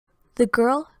The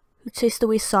Girl Who Chased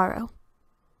Away Sorrow.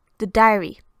 The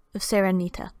Diary of Sarah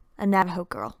Nita, a Navajo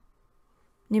Girl.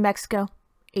 New Mexico,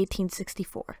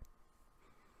 1864.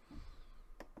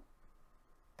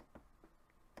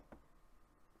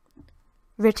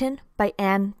 Written by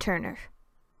Anne Turner.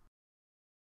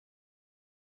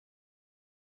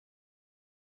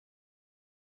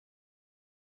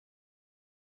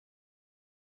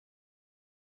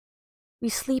 We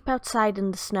sleep outside in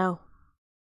the snow.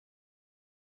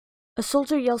 A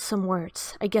soldier yells some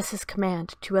words, I guess his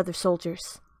command, to other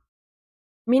soldiers.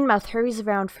 Meanmouth hurries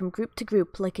around from group to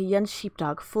group like a young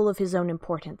sheepdog full of his own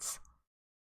importance.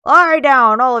 Lie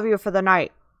down, all of you, for the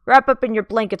night. Wrap up in your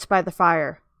blankets by the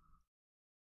fire.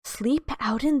 Sleep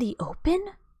out in the open?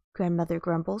 Grandmother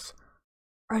grumbles.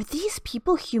 Are these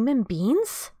people human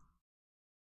beings?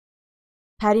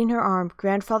 Patting her arm,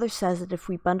 Grandfather says that if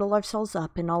we bundle ourselves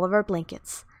up in all of our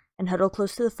blankets and huddle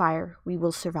close to the fire, we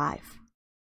will survive.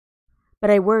 But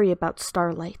I worry about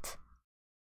starlight.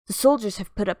 The soldiers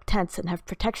have put up tents and have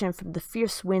protection from the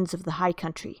fierce winds of the high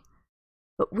country.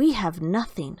 But we have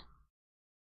nothing.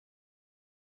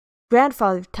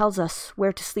 Grandfather tells us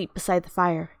where to sleep beside the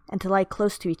fire and to lie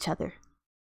close to each other.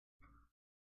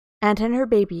 Aunt and her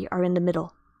baby are in the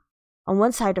middle. On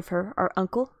one side of her are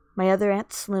Uncle, my other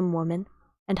aunt Slim Woman,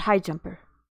 and High Jumper.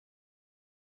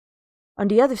 On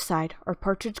the other side are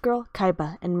Partridge Girl,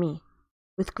 Kaiba, and me,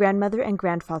 with Grandmother and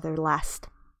Grandfather last.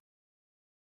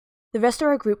 The rest of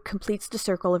our group completes the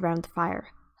circle around the fire,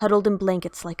 huddled in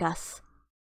blankets like us.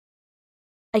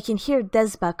 I can hear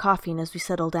Desba coughing as we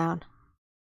settle down.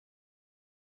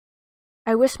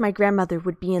 I wish my grandmother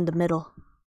would be in the middle,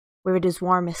 where it is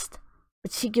warmest,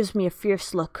 but she gives me a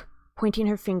fierce look, pointing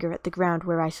her finger at the ground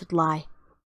where I should lie.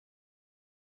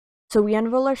 So we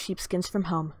unroll our sheepskins from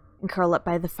home and curl up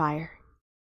by the fire.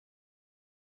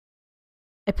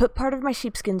 I put part of my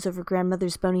sheepskins over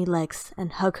Grandmother's bony legs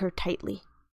and hug her tightly.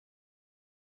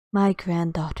 My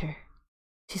granddaughter,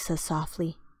 she says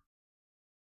softly.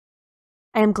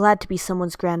 I am glad to be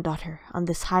someone's granddaughter on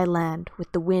this high land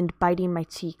with the wind biting my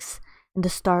cheeks and the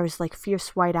stars like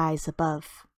fierce white eyes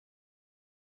above.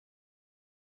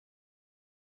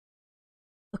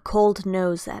 A cold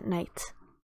nose at night.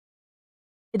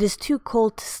 It is too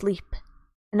cold to sleep,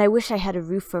 and I wish I had a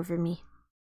roof over me.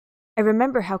 I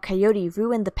remember how Coyote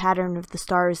ruined the pattern of the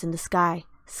stars in the sky,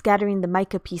 scattering the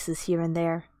mica pieces here and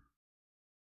there.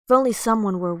 If only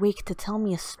someone were awake to tell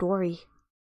me a story.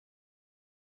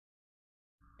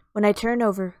 When I turn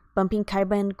over, bumping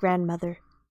Kaiba and Grandmother,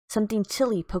 something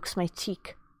chilly pokes my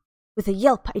cheek. With a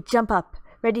yelp, I jump up,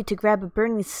 ready to grab a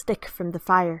burning stick from the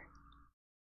fire.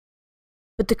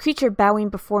 But the creature bowing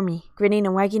before me, grinning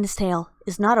and wagging his tail,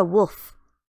 is not a wolf.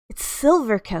 It's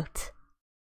Silvercoat.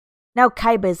 Now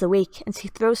Kaiba is awake, and she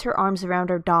throws her arms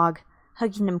around our dog,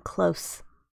 hugging him close.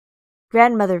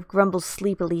 Grandmother grumbles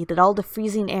sleepily that all the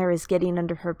freezing air is getting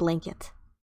under her blanket.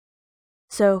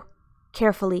 So,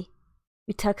 carefully,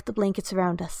 we tuck the blankets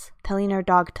around us, telling our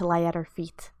dog to lie at our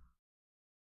feet.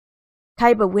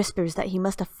 Kaiba whispers that he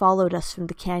must have followed us from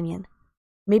the canyon,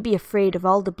 maybe afraid of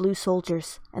all the blue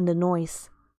soldiers and the noise.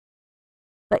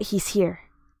 But he's here,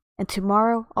 and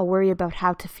tomorrow I'll worry about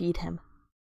how to feed him.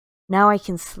 Now I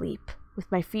can sleep, with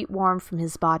my feet warm from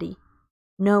his body,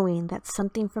 knowing that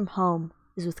something from home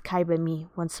is with Kaiba and me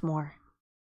once more.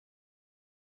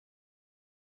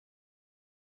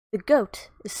 The goat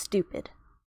is stupid.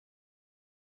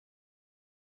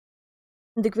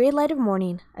 In the gray light of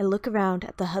morning, I look around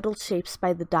at the huddled shapes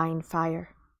by the dying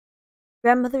fire.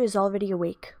 Grandmother is already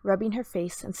awake, rubbing her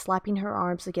face and slapping her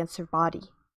arms against her body.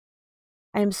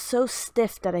 I am so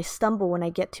stiff that I stumble when I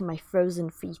get to my frozen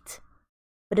feet.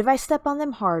 But if I step on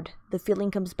them hard, the feeling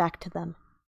comes back to them.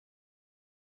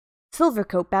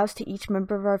 Silvercoat bows to each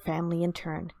member of our family in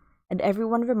turn, and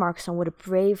everyone remarks on what a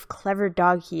brave, clever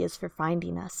dog he is for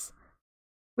finding us.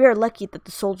 We are lucky that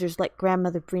the soldiers let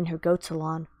Grandmother bring her goats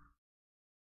along.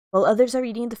 While others are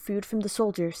eating the food from the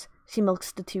soldiers, she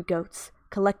milks the two goats,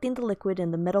 collecting the liquid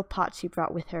in the metal pot she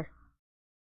brought with her.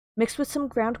 Mixed with some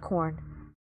ground corn,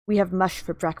 we have mush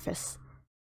for breakfast,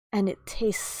 and it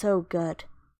tastes so good.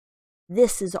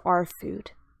 This is our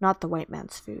food, not the white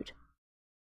man's food.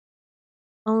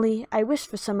 Only, I wish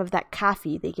for some of that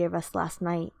coffee they gave us last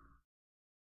night.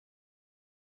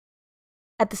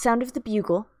 At the sound of the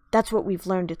bugle, that's what we've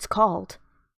learned it's called,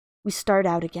 we start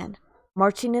out again,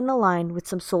 marching in a line with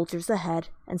some soldiers ahead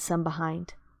and some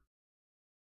behind.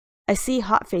 I see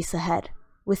Hotface ahead,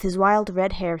 with his wild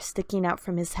red hair sticking out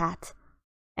from his hat,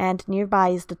 and nearby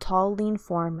is the tall, lean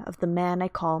form of the man I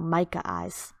call Micah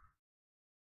Eyes.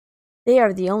 They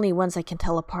are the only ones I can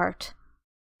tell apart.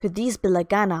 For these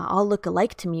Bilagana all look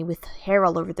alike to me with hair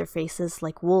all over their faces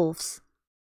like wolves.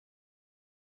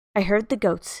 I herd the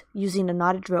goats using a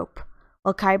knotted rope,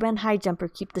 while Kaiba and High Jumper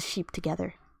keep the sheep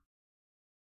together.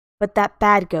 But that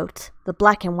bad goat, the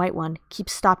black and white one,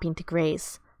 keeps stopping to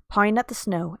graze, pawing at the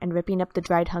snow and ripping up the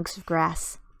dried hunks of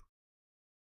grass.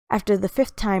 After the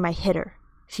 5th time I hit her,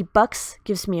 she bucks,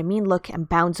 gives me a mean look, and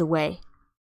bounds away.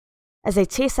 As I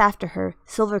chase after her,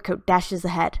 Silvercoat dashes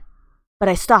ahead, but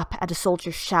I stop at a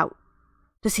soldier's shout.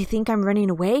 Does he think I'm running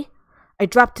away? I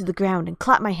drop to the ground and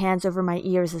clap my hands over my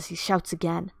ears as he shouts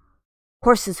again.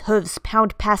 Horse's hooves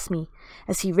pound past me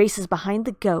as he races behind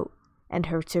the goat and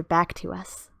hurts her back to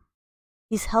us.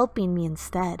 He's helping me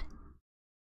instead.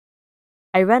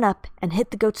 I run up and hit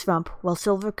the goat's rump while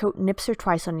Silvercoat nips her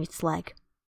twice on each leg.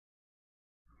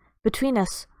 Between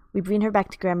us, we bring her back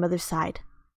to grandmother's side.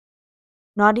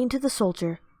 Nodding to the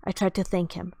soldier, I try to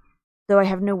thank him, though I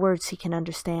have no words he can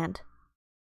understand.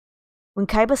 When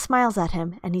Kaiba smiles at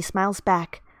him and he smiles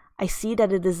back, I see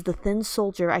that it is the thin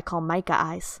soldier I call Micah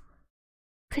Eyes.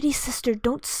 Pretty sister,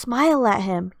 don't smile at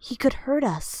him. He could hurt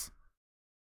us.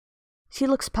 She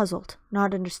looks puzzled,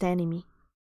 not understanding me.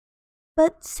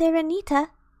 But, Nita,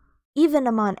 even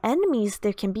among enemies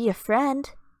there can be a friend.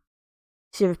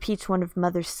 She repeats one of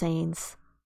Mother's sayings.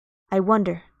 I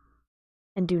wonder,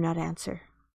 and do not answer.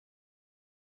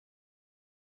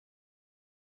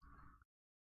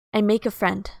 I make a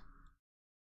friend.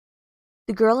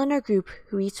 The girl in our group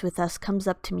who eats with us comes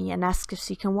up to me and asks if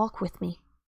she can walk with me.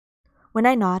 When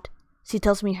I nod, she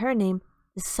tells me her name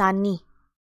is Sani,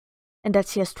 and that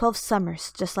she has 12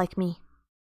 summers just like me.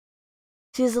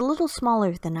 She is a little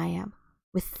smaller than I am,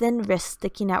 with thin wrists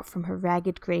sticking out from her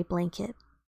ragged gray blanket.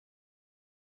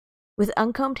 With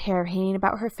uncombed hair hanging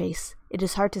about her face, it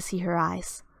is hard to see her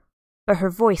eyes, but her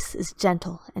voice is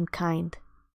gentle and kind.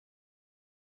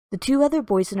 The 2 other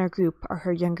boys in our group are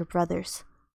her younger brothers,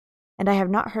 and I have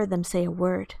not heard them say a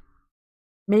word.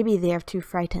 Maybe they are too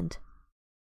frightened.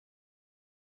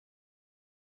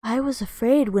 I was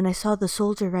afraid when I saw the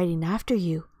soldier riding after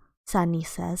you, Sani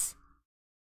says.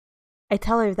 I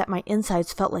tell her that my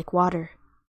insides felt like water.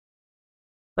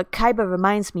 But Kaiba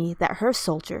reminds me that her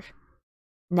soldier,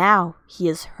 now he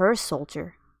is her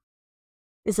soldier,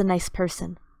 is a nice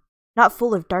person, not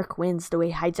full of dark winds the way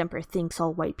High Jumper thinks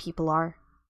all white people are.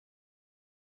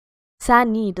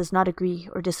 Sani does not agree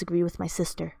or disagree with my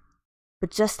sister,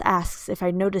 but just asks if I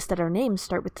noticed that our names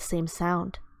start with the same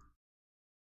sound.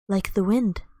 Like the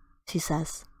wind, she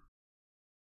says.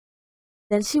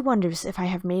 Then she wonders if I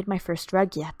have made my first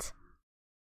rug yet.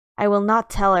 I will not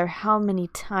tell her how many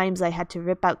times I had to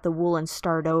rip out the wool and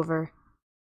start over.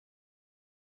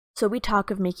 So we talk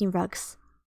of making rugs,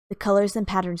 the colors and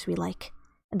patterns we like,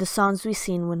 and the songs we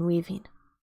sing when weaving.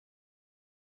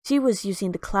 She was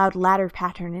using the cloud ladder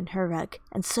pattern in her rug,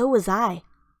 and so was I.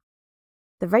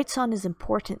 The right song is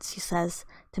important, she says,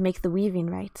 to make the weaving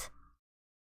right.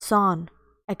 Song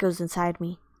echoes inside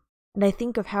me, and I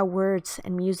think of how words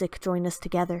and music join us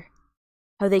together,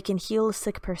 how they can heal a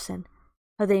sick person,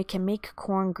 how they can make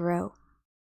corn grow.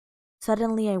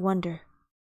 Suddenly I wonder,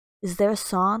 is there a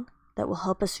song that will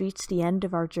help us reach the end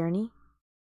of our journey?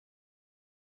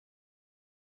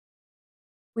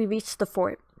 We reach the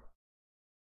fort.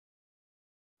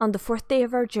 On the 4th day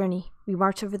of our journey, we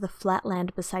march over the flat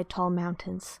land beside tall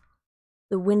mountains.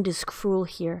 The wind is cruel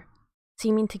here,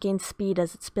 seeming to gain speed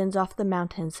as it spins off the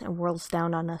mountains and whirls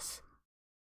down on us.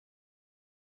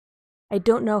 I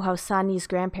don't know how Sani's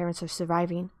grandparents are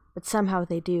surviving, but somehow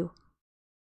they do.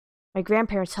 My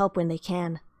grandparents help when they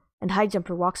can, and High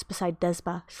Jumper walks beside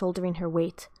Desba, shouldering her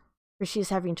weight, for she is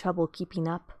having trouble keeping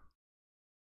up.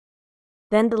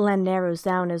 Then the land narrows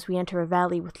down as we enter a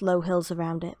valley with low hills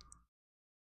around it.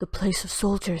 The place of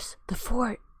soldiers, the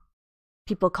fort,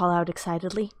 people call out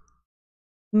excitedly.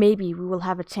 Maybe we will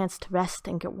have a chance to rest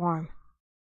and get warm.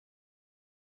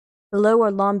 Below are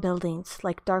long buildings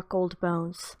like dark old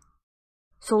bones.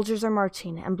 Soldiers are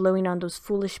marching and blowing on those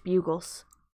foolish bugles.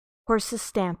 Horses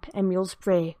stamp and mules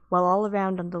bray, while all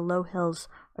around on the low hills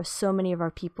are so many of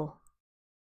our people.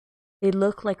 They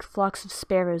look like flocks of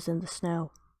sparrows in the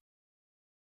snow.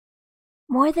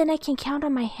 More than I can count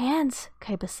on my hands,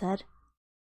 Kaiba said.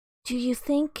 Do you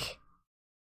think...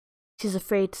 She's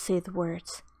afraid to say the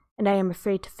words, and I am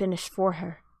afraid to finish for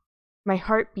her. My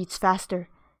heart beats faster,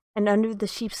 and under the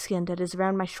sheepskin that is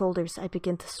around my shoulders I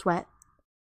begin to sweat.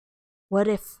 What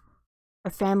if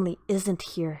our family isn't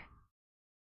here?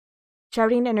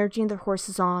 Shouting and urging their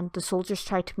horses on, the soldiers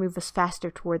try to move us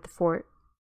faster toward the fort.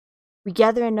 We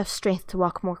gather enough strength to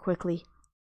walk more quickly.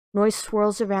 Noise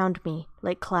swirls around me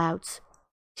like clouds.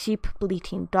 Sheep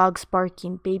bleating, dogs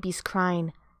barking, babies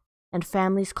crying. and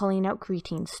families calling out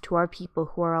greetings to our people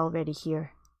who are already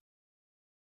here.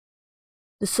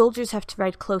 The soldiers have to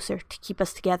ride closer to keep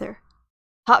us together.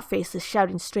 Hotface is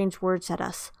shouting strange words at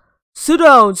us. Sit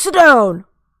down! Sit down!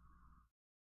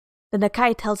 The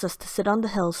Nakai tells us to sit on the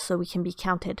hills so we can be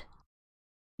counted.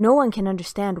 No one can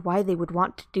understand why they would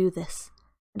want to do this,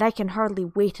 and I can hardly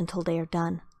wait until they are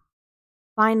done.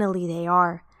 Finally they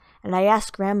are, and I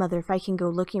ask grandmother if I can go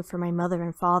looking for my mother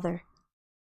and father.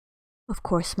 Of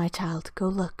course, my child, go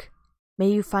look. May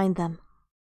you find them.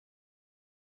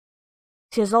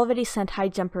 She has already sent High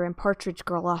Jumper and Partridge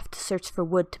Girl off to search for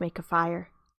wood to make a fire.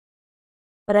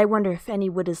 But I wonder if any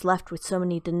wood is left with so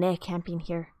many Dene camping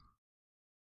here.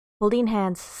 Holding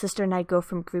hands, Sister and I go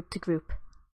from group to group.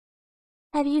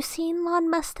 Have you seen Lon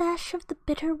Mustache of the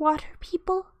Bitter Water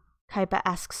people? Kaiba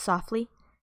asks softly.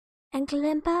 And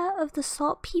Glemba of the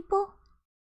Salt people?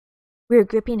 We are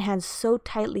gripping hands so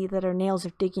tightly that our nails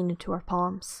are digging into our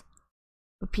palms.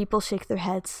 But people shake their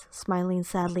heads, smiling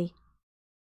sadly.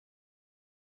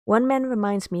 One man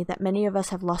reminds me that many of us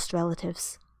have lost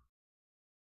relatives.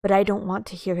 But I don't want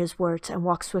to hear his words and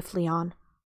walk swiftly on.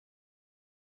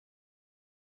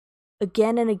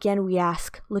 Again and again we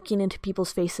ask, looking into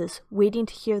people's faces, waiting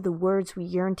to hear the words we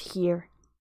yearn to hear.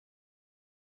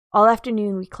 All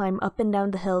afternoon we climb up and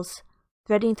down the hills,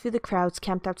 threading through the crowds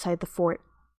camped outside the fort.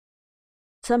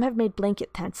 Some have made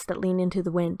blanket tents that lean into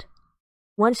the wind.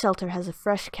 One shelter has a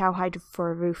fresh cowhide for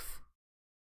a roof.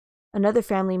 Another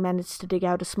family managed to dig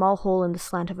out a small hole in the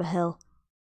slant of a hill.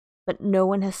 But no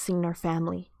one has seen our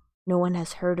family. No one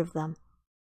has heard of them.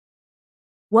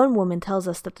 One woman tells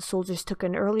us that the soldiers took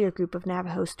an earlier group of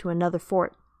Navajos to another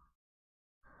fort.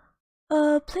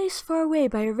 A place far away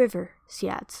by a river, she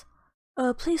adds.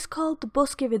 A place called the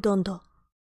Bosque Redondo.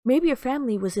 Maybe your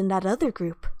family was in that other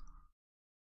group.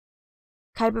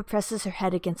 Kaiba presses her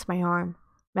head against my arm,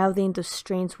 mouthing those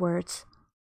strange words.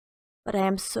 But I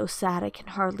am so sad I can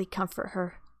hardly comfort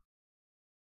her.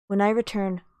 When I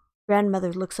return,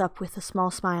 grandmother looks up with a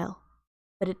small smile,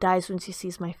 but it dies when she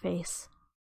sees my face.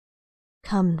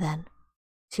 Come then,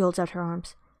 she holds out her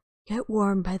arms. Get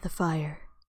warm by the fire.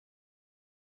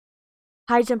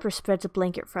 High Jumper spreads a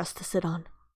blanket for us to sit on.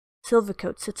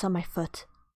 Silvercoat sits on my foot,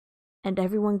 and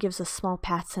everyone gives us small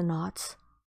pats and nods.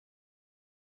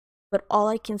 But all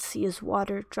I can see is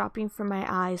water dropping from my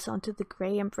eyes onto the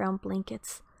gray and brown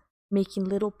blankets, making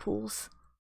little pools,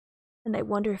 and I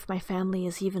wonder if my family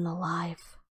is even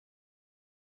alive.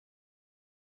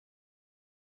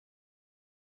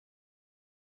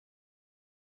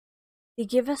 They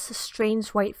give us a strange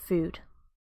white food.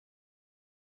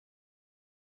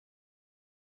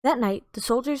 That night, the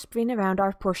soldiers bring around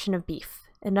our portion of beef,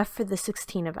 enough for the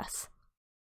 16 of us.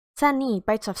 Sani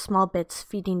bites off small bits,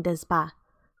 feeding Desba,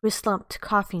 who is slumped,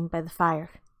 coughing by the fire.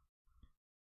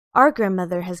 Our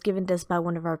grandmother has given Desba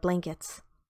one of our blankets,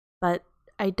 but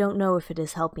I don't know if it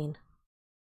is helping.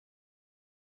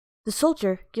 The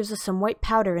soldier gives us some white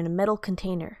powder in a metal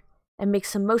container and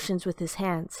makes some motions with his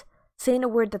hands, saying a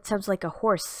word that sounds like a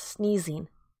horse sneezing.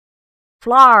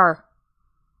 Flour!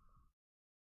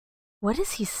 What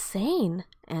is he saying?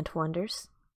 Aunt wonders.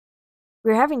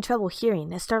 We are having trouble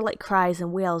hearing as Starlight cries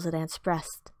and wails at Aunt's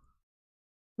breast.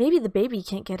 Maybe the baby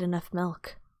can't get enough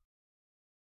milk.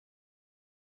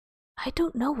 I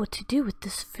don't know what to do with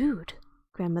this food,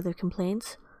 grandmother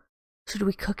complains. Should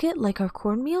we cook it like our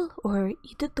cornmeal or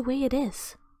eat it the way it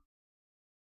is?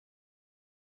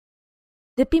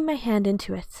 Dipping my hand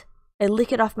into it, I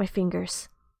lick it off my fingers.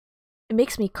 It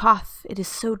makes me cough, it is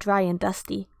so dry and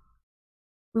dusty.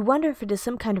 We wonder if it is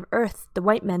some kind of earth the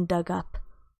white men dug up,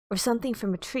 or something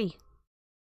from a tree.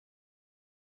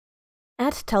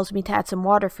 Aunt tells me to add some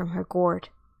water from her gourd,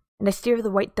 and I stir the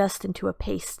white dust into a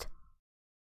paste.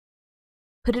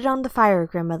 Put it on the fire,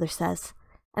 grandmother says,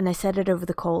 and I set it over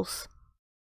the coals.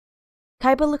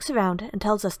 Kaiba looks around and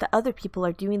tells us that other people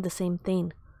are doing the same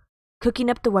thing, cooking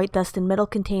up the white dust in metal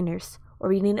containers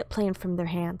or eating it plain from their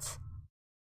hands.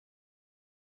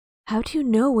 How do you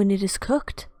know when it is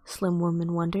cooked? Slim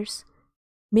Woman wonders.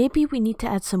 Maybe we need to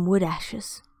add some wood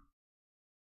ashes.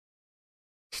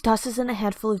 She tosses in a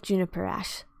handful of juniper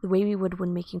ash, the way we would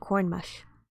when making corn mush.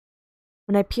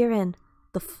 When I peer in,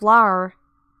 the flour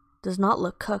does not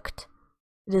look cooked.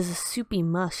 It is a soupy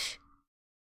mush.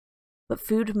 But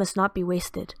food must not be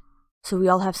wasted, so we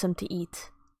all have some to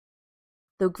eat.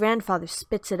 Though grandfather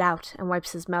spits it out and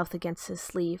wipes his mouth against his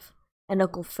sleeve, and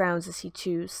Uncle frowns as he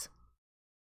chews.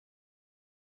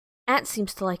 Aunt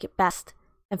seems to like it best,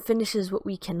 and finishes what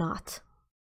we cannot.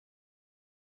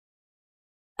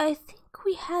 I think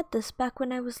we had this back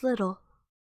when I was little,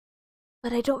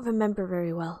 but I don't remember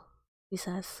very well, he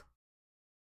says.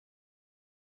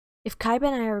 If Kaiba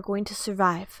and I are going to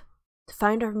survive, to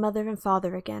find our mother and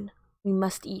father again, we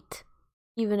must eat,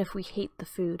 even if we hate the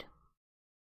food.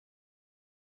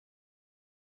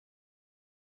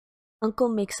 Uncle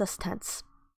makes us tense.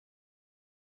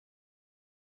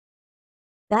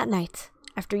 That night,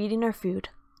 after eating our food,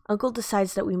 Uncle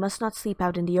decides that we must not sleep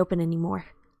out in the open anymore.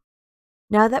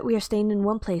 Now that we are staying in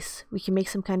one place, we can make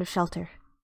some kind of shelter.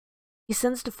 He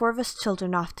sends the 4 of us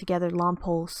children off to gather long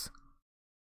poles.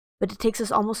 But it takes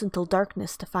us almost until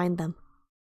darkness to find them.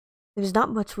 There is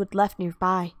not much wood left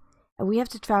nearby, and we have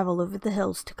to travel over the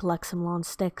hills to collect some long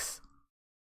sticks.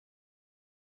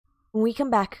 When we come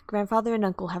back, Grandfather and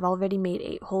Uncle have already made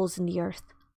 8 holes in the earth,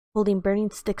 holding burning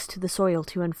sticks to the soil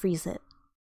to unfreeze it.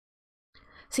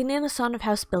 Sitting in a sauna of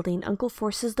house building, Uncle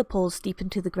forces the poles deep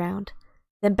into the ground,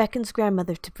 then beckons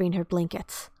Grandmother to bring her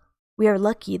blankets. We are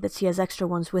lucky that she has extra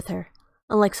ones with her,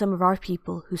 unlike some of our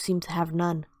people who seem to have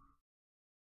none.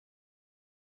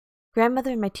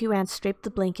 Grandmother and my 2 aunts drape the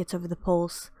blankets over the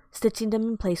poles, stitching them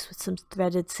in place with some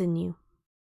threaded sinew.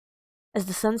 As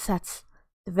the sun sets,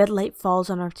 the red light falls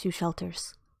on our 2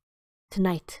 shelters.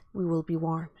 Tonight we will be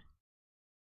warm.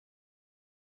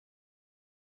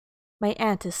 My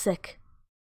aunt is sick.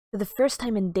 For the first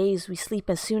time in days, we sleep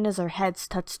as soon as our heads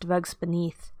touch the rugs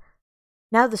beneath.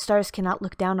 Now the stars cannot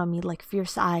look down on me like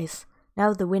fierce eyes.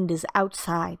 Now the wind is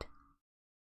outside.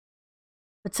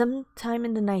 But sometime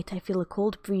in the night I feel a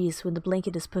cold breeze when the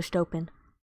blanket is pushed open.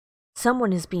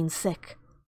 Someone is being sick.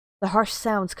 The harsh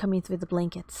sounds coming through the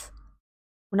blankets.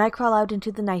 When I crawl out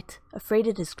into the night, afraid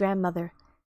it is Grandmother,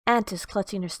 Aunt is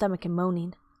clutching her stomach and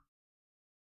moaning.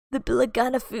 The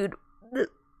Bilagana food.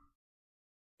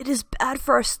 It is bad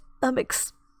for our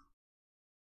stomachs.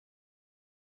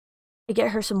 I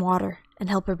get her some water and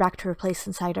help her back to her place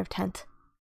inside our tent.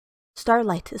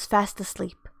 Starlight is fast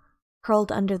asleep,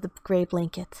 curled under the grey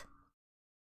blanket.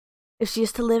 If she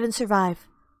is to live and survive,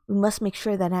 we must make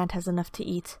sure that Aunt has enough to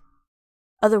eat.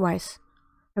 Otherwise,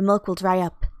 her milk will dry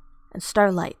up, and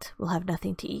Starlight will have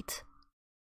nothing to eat.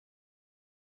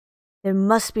 There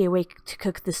must be a way to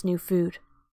cook this new food.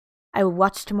 I will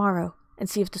watch tomorrow and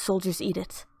see if the soldiers eat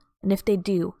it, and if they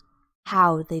do,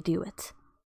 how they do it.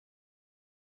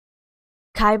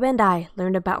 Kaiba and I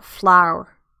learned about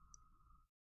flour.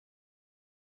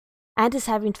 Aunt is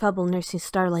having trouble nursing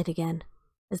Starlight again,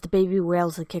 as the baby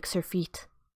wails and kicks her feet.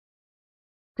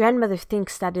 Grandmother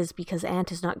thinks that is because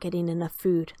Aunt is not getting enough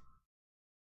food.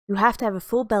 You have to have a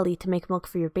full belly to make milk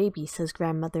for your baby, says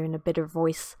Grandmother in a bitter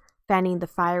voice, fanning the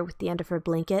fire with the end of her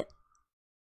blanket.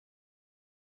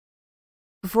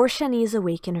 Before Shani is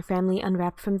awake and her family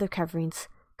unwrap from their coverings,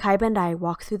 Kaiba and I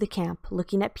walk through the camp,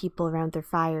 looking at people around their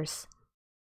fires.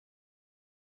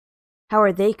 How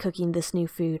are they cooking this new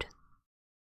food?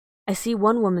 I see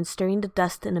one woman stirring the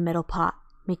dust in a metal pot,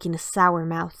 making a sour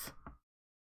mouth.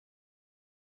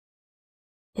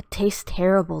 It tastes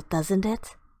terrible, doesn't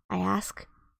it? I ask,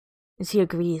 and she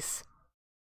agrees.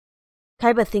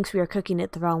 Kaiba thinks we are cooking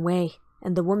it the wrong way,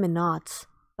 and the woman nods.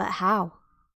 But how?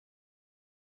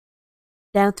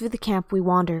 Down through the camp we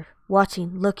wander,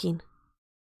 watching, looking.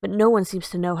 But no one seems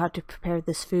to know how to prepare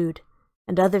this food,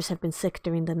 and others have been sick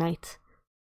during the night.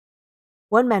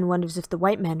 One man wonders if the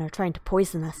white men are trying to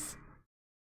poison us.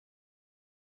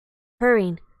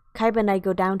 Hurrying, Kaiba and I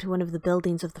go down to one of the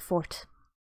buildings of the fort.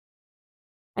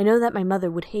 I know that my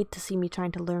mother would hate to see me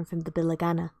trying to learn from the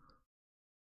Bilagana,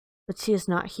 but she is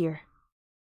not here.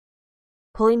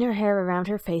 Pulling her hair around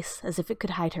her face as if it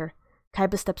could hide her,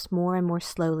 Kaiba steps more and more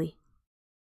slowly.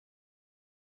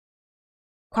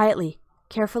 Quietly,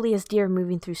 carefully as deer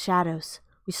moving through shadows,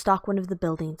 we stalk one of the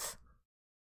buildings.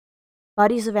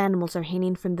 Bodies of animals are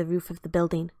hanging from the roof of the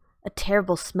building, a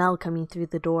terrible smell coming through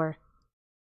the door.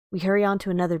 We hurry on to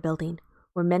another building,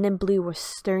 where men in blue were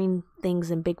stirring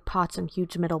things in big pots on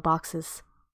huge metal boxes.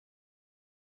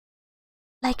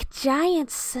 Like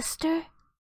giants, sister,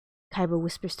 Kaiba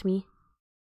whispers to me.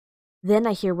 Then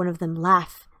I hear one of them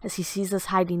laugh as he sees us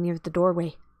hiding near the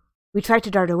doorway. We try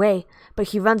to dart away, but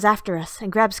he runs after us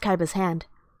and grabs Kaiba's hand.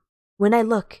 When I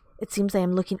look, it seems I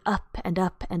am looking up and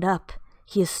up and up.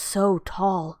 He is so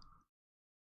tall.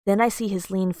 Then I see his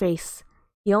lean face.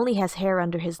 He only has hair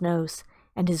under his nose,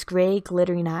 and his grey,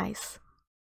 glittering eyes.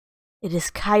 It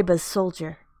is Kaiba's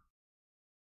soldier.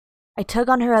 I tug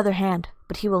on her other hand,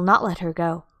 but he will not let her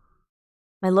go.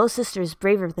 My low sister is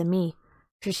braver than me,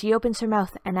 for she opens her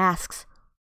mouth and asks,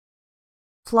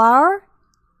 "Flour?"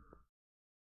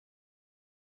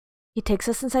 He takes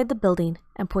us inside the building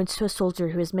and points to a soldier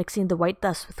who is mixing the white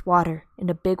dust with water in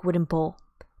a big wooden bowl,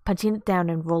 punching it down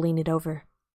and rolling it over.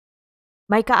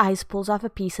 Micah Eyes pulls off a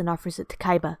piece and offers it to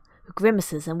Kaiba, who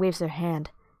grimaces and waves her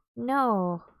hand.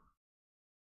 No.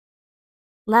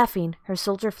 Laughing, her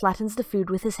soldier flattens the food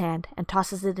with his hand and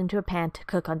tosses it into a pan to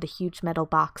cook on the huge metal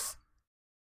box.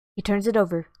 He turns it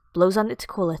over, blows on it to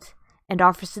cool it, and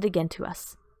offers it again to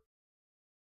us.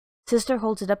 Sister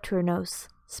holds it up to her nose,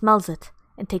 smells it,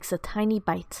 and takes a tiny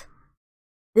bite.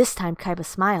 This time Kaiba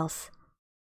smiles.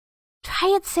 "Try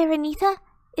it, Sarah Nita.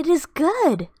 It is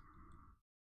good."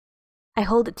 I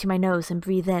hold it to my nose and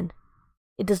breathe in.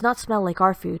 It does not smell like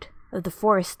our food, of the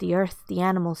forest, the earth, the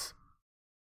animals.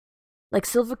 Like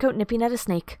Silvercoat nipping at a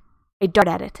snake, I dart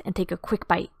at it and take a quick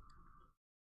bite.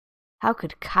 How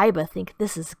could Kaiba think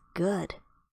this is good?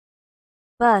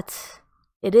 But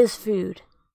it is food,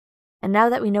 and now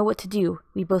that we know what to do,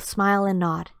 we both smile and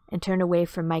nod and turn away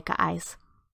from Micah eyes.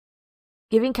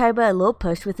 Giving Kaiba a little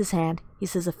push with his hand, he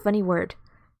says a funny word.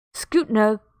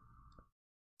 "Scoot-nug."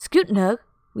 "Scoot-nug,"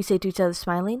 we say to each other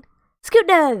smiling.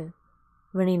 "Scoot-nug!"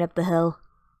 Running up the hill.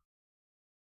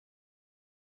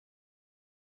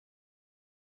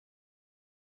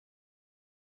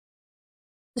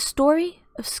 The story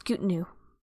of Scoot-noo.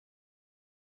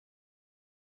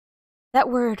 That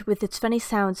word with its funny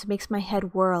sounds makes my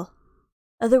head whirl.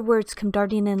 Other words come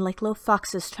darting in like little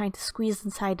foxes trying to squeeze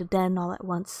inside a den all at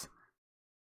once.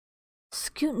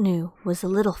 Scoot-noo was a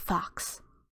little fox,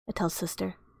 I tell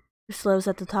Sister, who slows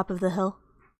at the top of the hill.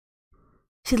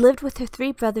 She lived with her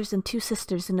 3 brothers and 2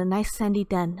 sisters in a nice sandy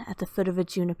den at the foot of a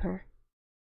juniper.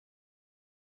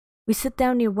 We sit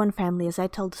down near one family as I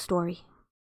tell the story.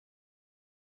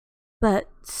 But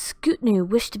Scoot-noo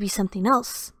wished to be something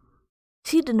else.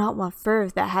 She did not want fur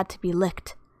that had to be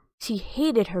licked. She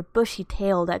hated her bushy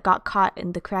tail that got caught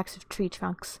in the cracks of tree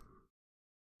trunks.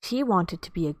 She wanted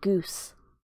to be a goose,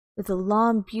 with a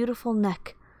long, beautiful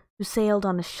neck who sailed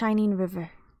on a shining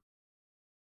river.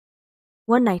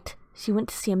 One night, she went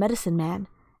to see a medicine man,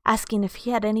 asking if he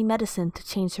had any medicine to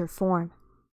change her form.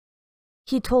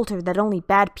 He told her that only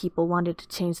bad people wanted to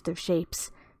change their shapes,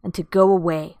 and to go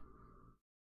away.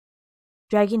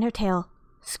 Dragging her tail,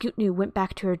 Scoot-noo went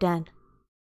back to her den.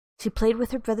 She played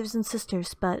with her brothers and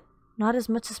sisters, but not as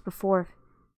much as before.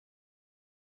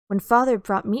 When Father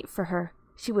brought meat for her,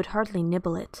 she would hardly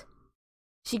nibble it.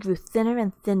 She grew thinner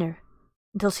and thinner,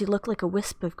 until she looked like a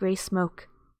wisp of gray smoke,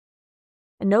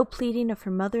 and no pleading of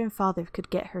her mother and father could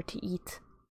get her to eat.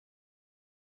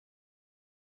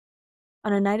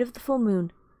 On a night of the full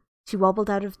moon, she wobbled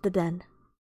out of the den.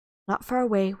 Not far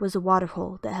away was a water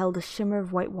hole that held a shimmer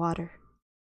of white water.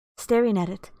 Staring at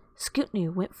it,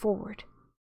 Scoot-noo went forward,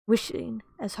 wishing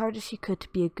as hard as she could to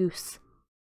be a goose.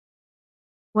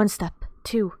 1 step,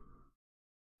 2.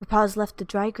 Her paws left the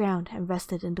dry ground and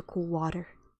rested in the cool water.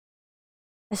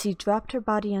 As she dropped her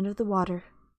body under the water,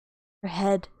 her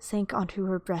head sank onto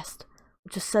her breast,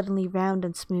 which was suddenly round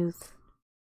and smooth.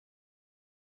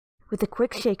 With a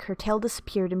quick shake, her tail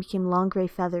disappeared and became long gray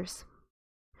feathers.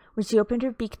 When she opened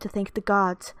her beak to thank the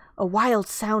gods, a wild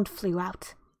sound flew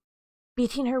out.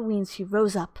 Beating her wings, she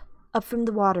rose up from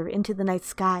the water into the night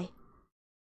sky.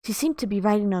 She seemed to be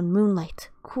riding on moonlight,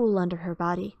 cool under her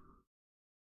body.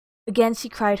 Again she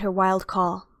cried her wild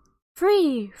call,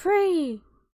 "Free! Free!"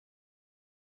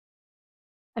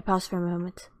 I paused for a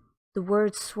moment, the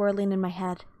words swirling in my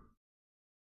head.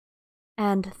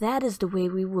 "And that is the way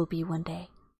we will be one day,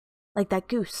 like that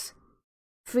goose,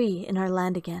 free in our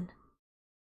land again."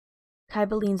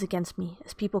 Kaiba leans against me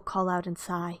as people call out and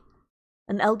sigh.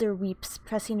 An elder weeps,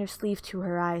 pressing her sleeve to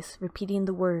her eyes, repeating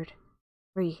the word,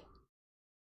 "free."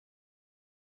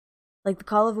 Like the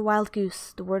call of a wild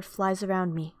goose, the word flies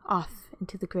around me, off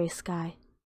into the gray sky.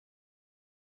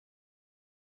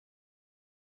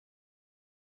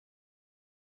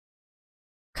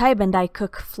 Kaiba and I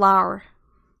cook flour.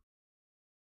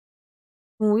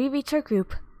 When we reach our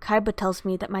group, Kaiba tells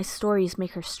me that my stories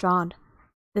make her strong,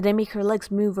 that they make her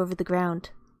legs move over the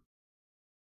ground.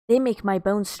 They make my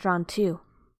bones strong too,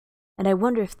 and I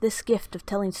wonder if this gift of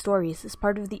telling stories is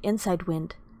part of the inside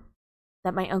wind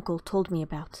that my uncle told me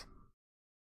about.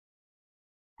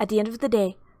 At the end of the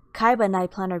day, Kaiba and I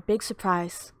plan our big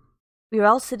surprise. We are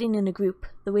all sitting in a group,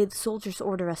 the way the soldiers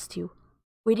order us to,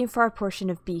 waiting for our portion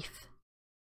of beef.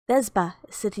 Thesba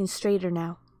is sitting straighter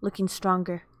now, looking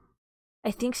stronger.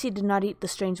 I think she did not eat the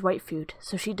strange white food,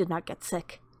 so she did not get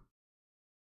sick.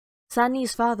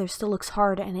 Sani's father still looks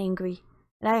hard and angry,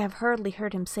 and I have hardly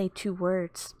heard him say 2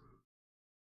 words.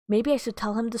 Maybe I should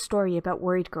tell him the story about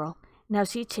Worried Girl, and how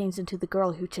she changed into the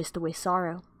girl who chased away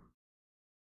sorrow.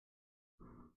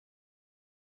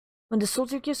 When the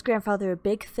soldier gives grandfather a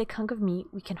big, thick hunk of meat,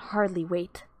 we can hardly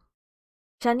wait.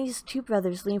 Shani's 2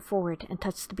 brothers lean forward and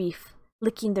touch the beef,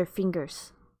 licking their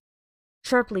fingers.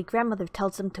 Sharply, grandmother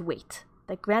tells them to wait,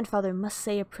 that grandfather must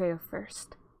say a prayer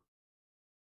first.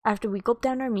 After we gulp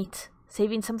down our meat,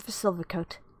 saving some for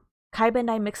Silvercoat, Kaiba and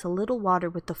I mix a little water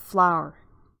with the flour,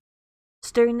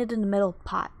 stirring it in the middle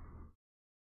pot.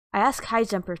 I ask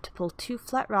Highjumper to pull 2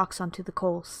 flat rocks onto the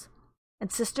coals,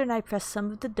 and Sister and I press some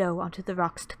of the dough onto the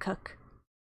rocks to cook.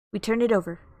 We turn it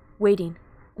over, waiting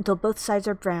until both sides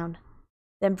are brown,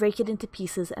 then break it into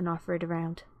pieces and offer it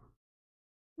around.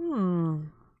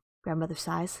 Grandmother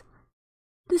sighs.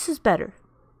 This is better.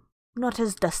 Not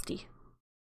as dusty.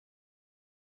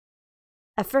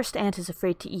 At first Aunt is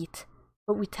afraid to eat,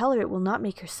 but we tell her it will not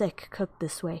make her sick cooked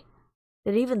this way,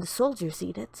 that even the soldiers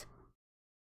eat it.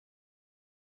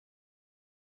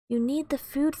 You need the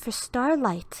food for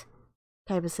Starlight,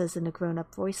 Kaiba says in a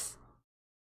grown-up voice.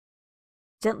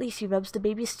 Gently she rubs the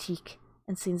baby's cheek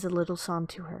and sings a little song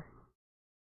to her.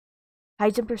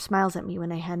 Highjumper smiles at me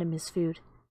when I hand him his food,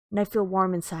 and I feel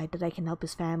warm inside that I can help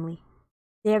his family.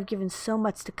 They have given so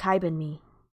much to Kaiba and me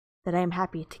that I am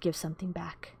happy to give something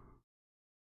back.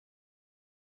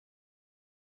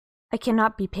 I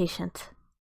cannot be patient.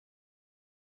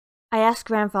 I ask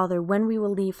Grandfather when we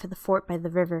will leave for the fort by the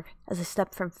river as I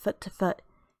step from foot to foot,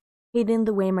 hating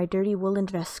the way my dirty woolen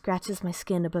dress scratches my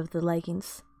skin above the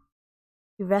leggings.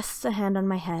 He rests a hand on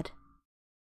my head.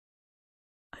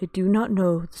 I do not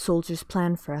know the soldiers'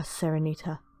 plan for us,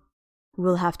 Nita. We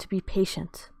will have to be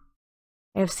patient.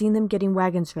 I have seen them getting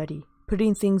wagons ready,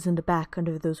 putting things in the back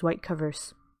under those white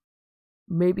covers.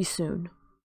 Maybe soon.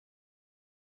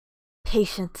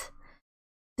 Patient.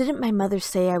 Didn't my mother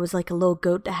say I was like a little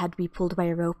goat that had to be pulled by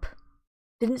a rope?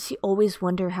 Didn't she always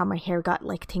wonder how my hair got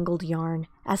like tangled yarn,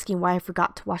 asking why I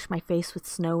forgot to wash my face with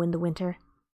snow in the winter?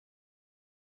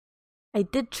 I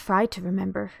did try to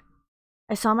remember.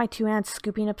 I saw my 2 aunts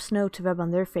scooping up snow to rub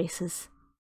on their faces.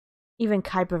 Even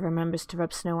Kaiba remembers to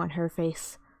rub snow on her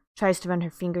face, tries to run her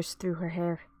fingers through her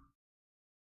hair.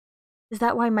 Is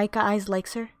that why Micah Eyes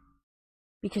likes her?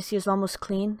 Because she is almost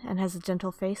clean and has a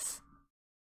gentle face?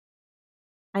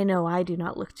 I know I do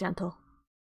not look gentle.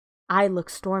 I look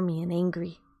stormy and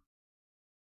angry.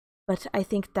 But I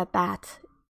think that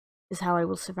is how I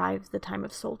will survive the time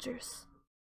of soldiers.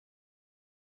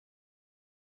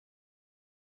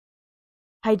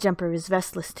 Highjumper is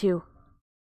restless too.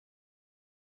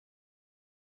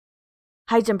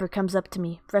 Highjumper comes up to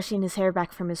me, brushing his hair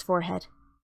back from his forehead.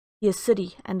 He is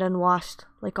sooty and unwashed,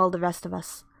 like all the rest of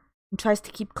us, and tries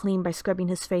to keep clean by scrubbing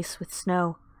his face with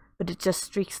snow, but it just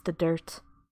streaks the dirt.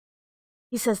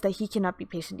 He says that he cannot be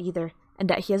patient either, and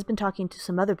that he has been talking to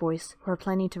some other boys who are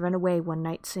planning to run away one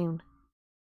night soon.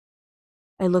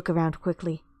 I look around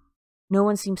quickly. No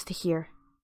one seems to hear.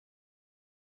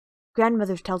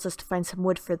 Grandmother tells us to find some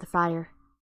wood for the fire,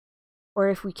 or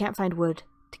if we can't find wood,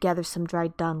 to gather some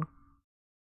dried dung.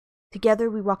 Together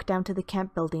we walk down to the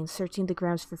camp building, searching the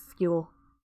grounds for fuel.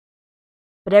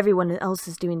 But everyone else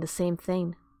is doing the same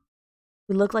thing.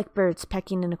 We look like birds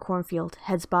pecking in a cornfield,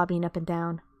 heads bobbing up and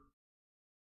down.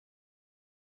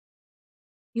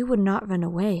 You would not run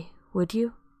away, would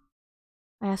you?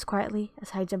 I ask quietly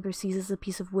as Highjumper seizes a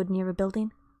piece of wood near a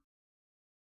building.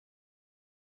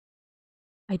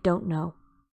 I don't know.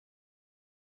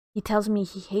 He tells me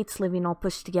he hates living all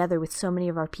pushed together with so many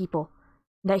of our people,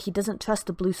 and that he doesn't trust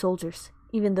the blue soldiers,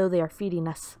 even though they are feeding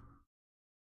us.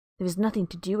 There is nothing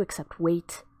to do except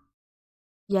wait.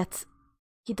 Yet,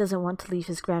 he doesn't want to leave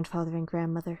his grandfather and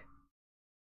grandmother.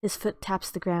 His foot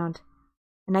taps the ground,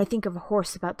 and I think of a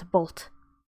horse about to bolt.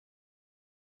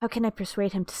 How can I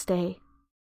persuade him to stay?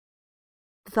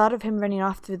 The thought of him running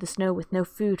off through the snow with no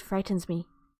food frightens me.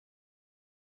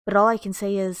 But all I can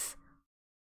say is,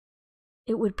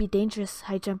 it would be dangerous,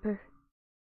 Highjumper.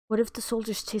 What if the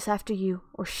soldiers chase after you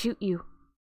or shoot you?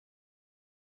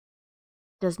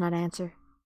 He does not answer,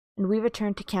 and we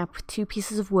return to camp with 2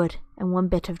 pieces of wood and 1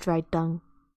 bit of dried dung.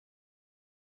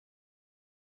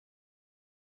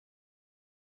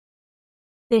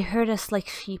 They herd us like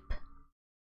sheep.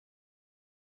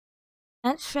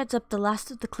 Aunt shreds up the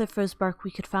last of the cliff rose bark we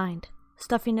could find,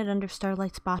 stuffing it under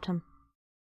Starlight's bottom.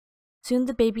 Soon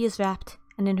the baby is wrapped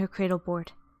and in her cradle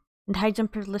board, and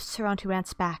Highjumper lifts her onto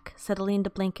Aunt's back, settling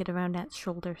the blanket around Aunt's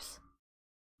shoulders.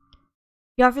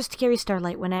 He offers to carry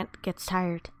Starlight when Aunt gets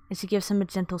tired, and she gives him a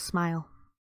gentle smile.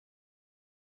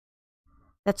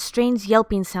 That strange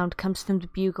yelping sound comes from the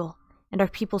bugle, and our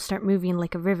people start moving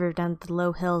like a river down the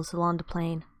low hills along the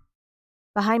plain.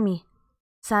 Behind me,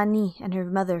 Sani and her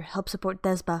mother help support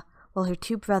Desba, while her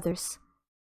 2 brothers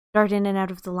dart in and out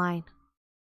of the line.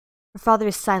 Her father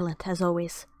is silent, as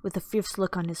always, with a fierce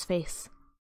look on his face.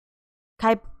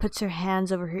 Kaiba puts her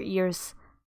hands over her ears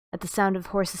at the sound of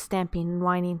horses stamping and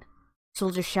whining,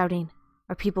 soldiers shouting,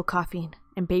 our people coughing,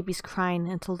 and babies crying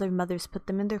until their mothers put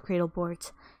them in their cradle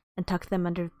boards and tuck them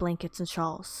under blankets and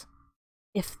shawls.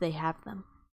 if they have them.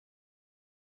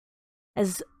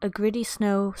 As a gritty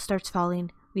snow starts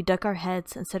falling, we duck our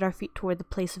heads and set our feet toward the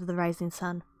place of the rising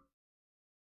sun.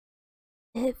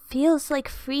 It feels like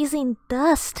freezing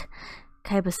dust,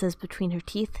 Kaiba says between her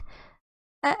teeth.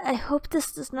 I hope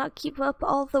this does not keep up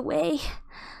all the way.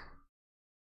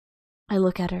 I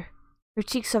look at her. Her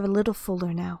cheeks are a little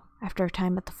fuller now, after our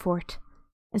time at the fort,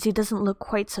 and she doesn't look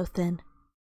quite so thin.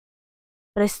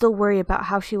 But I still worry about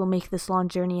how she will make this long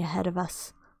journey ahead of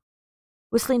us.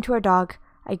 Whistling to our dog,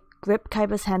 I grip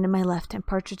Kaiba's hand in my left and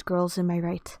Partridge Girl's in my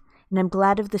right, and I'm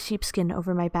glad of the sheepskin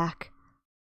over my back.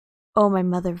 Oh, my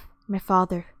mother, my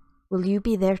father, will you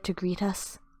be there to greet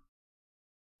us?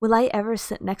 Will I ever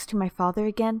sit next to my father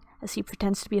again as he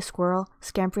pretends to be a squirrel,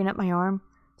 scampering up my arm,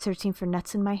 searching for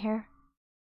nuts in my hair?